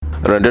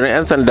rundunar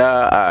 'yan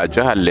sanda a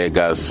jihar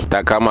Lagos ta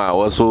kama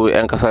wasu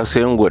 'yan kasar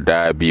Sin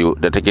guda biyu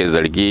da take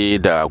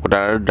zargi da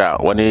gudanar da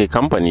wani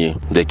kamfani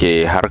da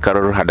ke harkar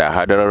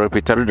hada-hadar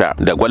fitar da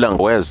dagwalon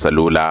wayar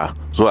salula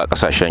zuwa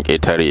kasashen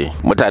ƙetare.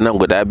 Mutanen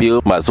guda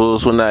biyu masu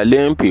suna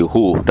Lin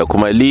Pihu da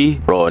kuma Lee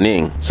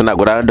Ronin suna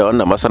gudanar da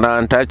wannan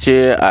masana'anta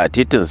ce a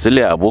titin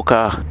Sile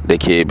Abuka da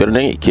ke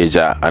birnin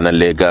Ikeja a nan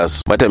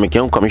Lagos.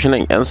 Mataimakin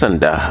kwamishinan 'yan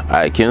sanda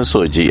a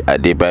Kinsoji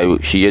Adebayo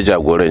shi ya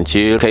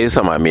jagoranci kai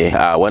samame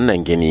a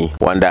wannan gini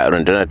wanda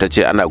rundunar ta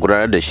ce ana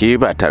gudanar da shi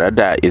ba tare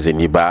da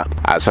izini ba.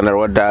 A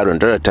sanarwar da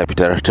rundunar ta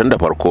fitar tun da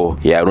farko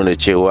ya nuna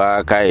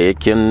cewa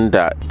kayayyakin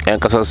da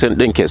 'yan kasar Sin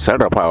din ke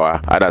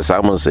sarrafawa ana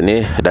samun su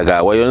ne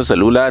daga wayoyin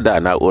salula da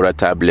na'urar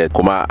tablet,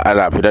 kuma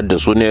ana fitar da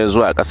su ne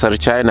zuwa kasar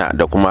China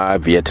da kuma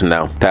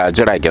Vietnam ta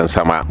jiragen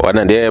sama.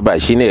 Wannan dai ba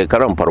shine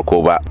karon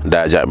farko ba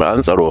da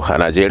jami'an tsaro a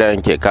Najeriya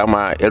ke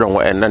kama irin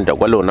wayannan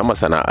dagwalo na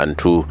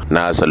masana'antu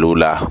na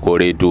salula ko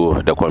rediyo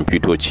da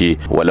kwamfutoci,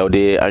 walau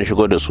dai an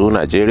shigo da su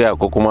Najeriya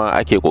ko kuma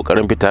ake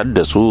kokarin fitar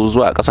da su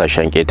zuwa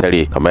kasashen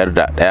ketare, kamar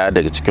da daya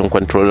daga cikin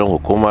kwantrolin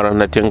hukumar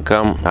na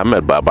Tinkam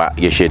Ahmed Baba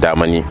ya shaida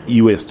mani.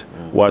 E-West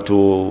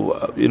wato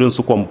irin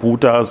su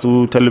kwamfuta,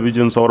 su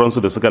talabijin, sauransu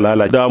da suka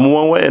lalace.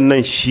 Damuwan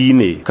wayannan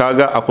shine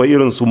kaga akwai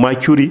irin su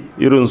mercury,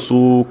 irin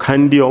su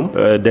candium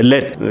da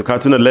lead,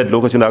 katunan lead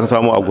lokacin da aka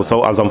samu a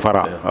Gusau a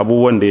Zamfara,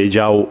 abubuwan da ya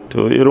jawo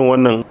to irin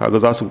wannan kaga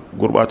za su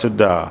gurbatar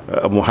da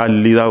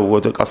muhalli, za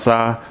wata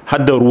ƙasa har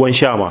da ruwan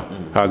sha ma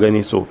ka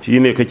gani. So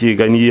shine kake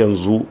gani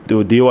yanzu da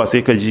yawa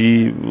sai ka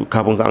ji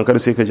kafin ka ankar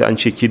sai ka ji an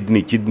ce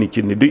kidney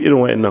duk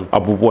irin wayannan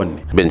abubuwan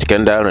ne.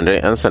 Binciken da rundunar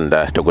 'yan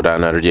sanda ta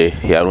gudanar je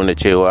ya nuna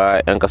cewa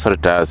 'yan kasar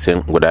ta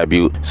Sin guda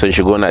biyu sun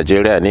shigo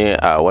Najeriya ne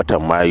a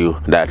watan Mayu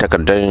da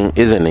takardar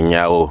izinin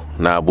yawo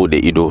na bude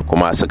ido,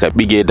 kuma suka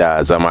bige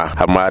da zama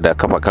har ma da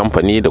kafa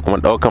kamfani da kuma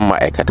daukan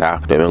ma'aikata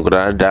domin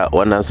gudanar da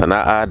wannan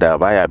sana'a da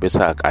baya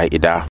bisa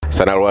ka'ida.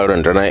 Sanarwar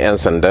rundunar 'yan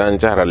sandan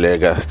jihar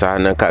Lagos ta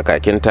hannun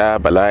kakakinta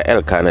Bala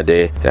El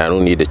Kanade ya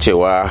nuni da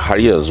cewa har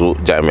yanzu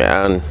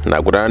jami'an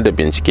na gudanar da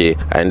bincike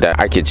a inda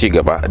ake ci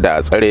gaba da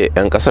tsare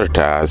 'yan kasar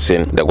ta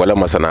Sin da gwala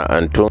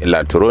masana'antun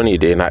ilatironi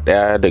da yana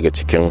daya daga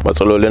cikin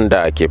matsalolin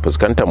da ke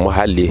fuskantar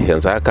muhalli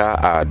yanzu haka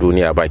a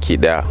duniya baki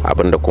daya,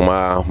 abinda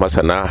kuma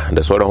masana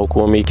da sauran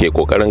hukumomi ke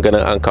kokarin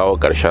ganin an kawo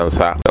karshen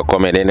sa. Da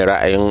kuma menene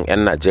ra'ayin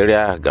 'yan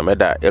Najeriya game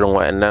da irin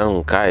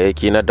wayannan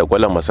kayayyaki na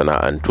dagwalon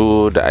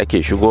masana'antu da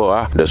ake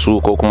shigowa da su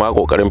ko kuma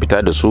kokarin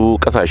fita da su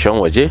kasashen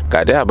waje?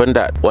 Ga dai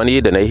abinda wani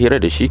da na hira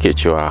da shi ke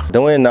cewa.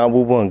 Dan wayannan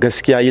abubuwan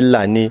gaskiya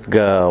illa ne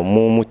ga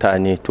mu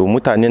mutane, to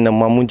mutane nan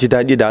ma mun ji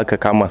daɗi da aka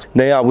kama su.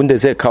 Dan abin da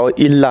zai kawo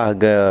illa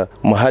ga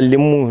muhallin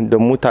mu da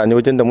mutane,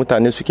 wajen da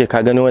mutane suke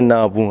ka gani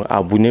wannan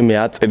abu ne mai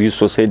hatsari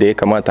sosai da ya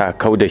kamata a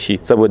kau da shi,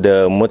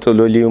 saboda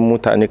matsaloli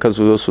mutane ka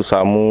zo su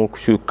samu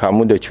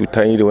kamu da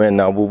cutar irin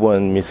wayannan abubuwan.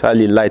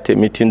 Misali light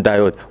emitting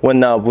diode,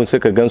 wannan abun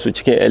suka gansu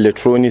cikin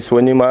electronics,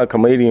 wani ma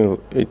kamar irin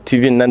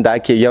TV nan da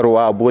ake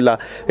yarwa a bola,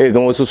 ga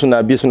wasu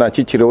suna bi suna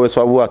cicire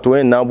wasu abubuwa, to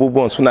wayannan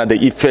abubuwan suna da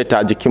effect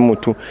a jikin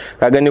mutum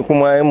ka gani,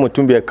 kuma in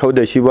mutum bai kau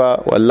da shi ba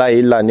wallahi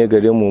illa ne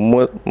gare mu.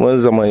 Mun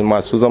zama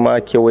masu zama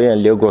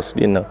kewayen Lagos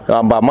din nan,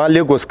 ba ma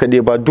Lagos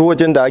kadai ba, duk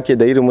wajen da ake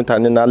da irin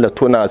mutane na Allah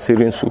tona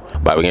asirin su.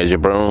 Babin ya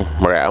Jibrin,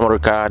 murai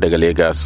Amurka daga Lagos.